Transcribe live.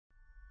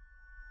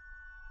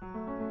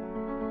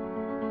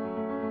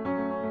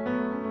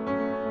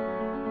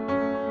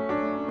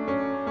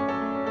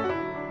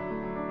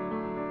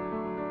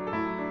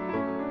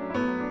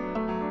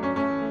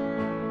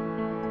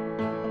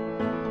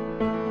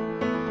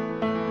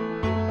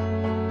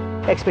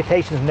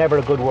Expectation is never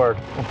a good word.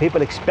 When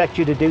people expect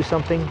you to do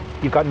something,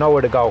 you've got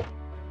nowhere to go.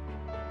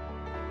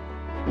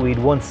 We'd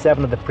won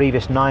 7 of the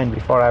previous 9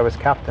 before I was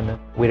captain, and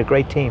we had a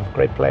great team,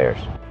 great players.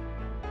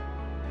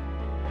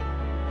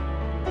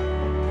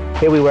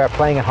 Here we were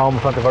playing at home in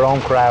front of our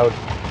own crowd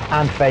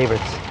and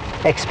favourites.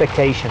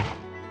 Expectation.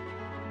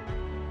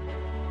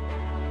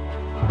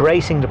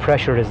 Bracing the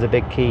pressure is the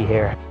big key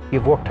here.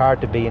 You've worked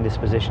hard to be in this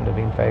position of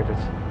being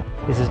favourites.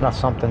 This is not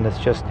something that's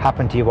just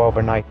happened to you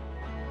overnight.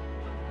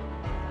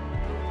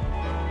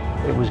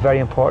 It was very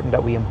important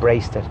that we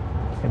embraced it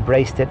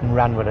and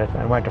ran with it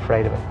and weren't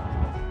afraid of it.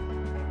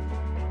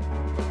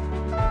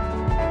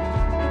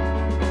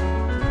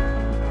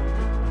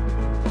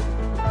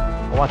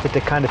 I wanted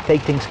to kind of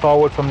take things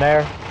forward from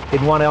there.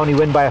 Didn't want to only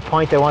win by a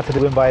point, I wanted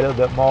to win by a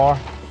little bit more.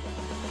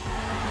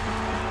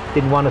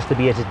 Didn't want us to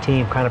be as a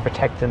team kind of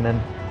protecting and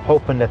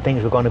hoping that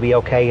things were going to be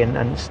okay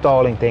and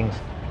stalling things.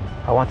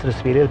 I wanted us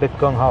to be a little bit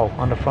gung-ho,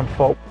 on the front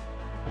foot.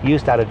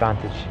 Use that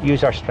advantage,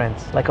 use our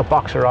strengths. Like a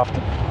boxer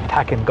often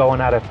attacking, going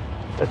at it.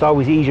 It's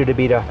always easier to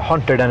be the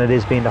hunter than it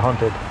is being the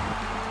hunted.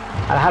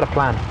 And I had a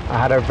plan. I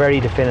had a very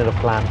definitive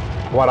plan.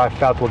 What I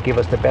felt would give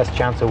us the best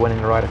chance of winning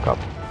the Ryder Cup.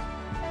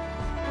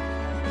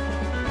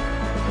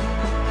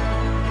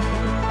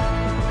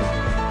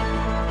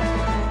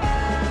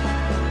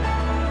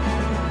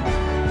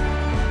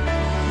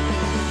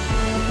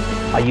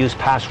 I use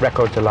past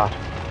records a lot.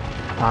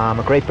 I'm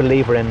a great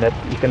believer in that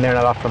you can learn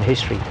a lot from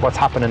history, what's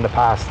happened in the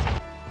past.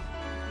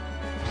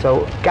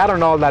 So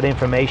gathering all that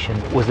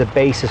information was the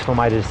basis for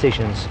my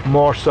decisions,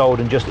 more so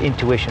than just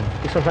intuition.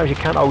 Sometimes you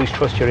can't always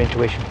trust your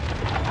intuition.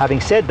 Having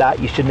said that,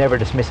 you should never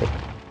dismiss it.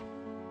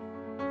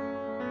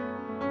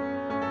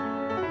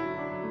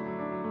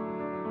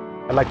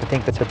 I'd like to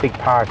think that's a big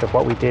part of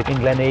what we did in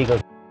Glen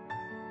Eagles.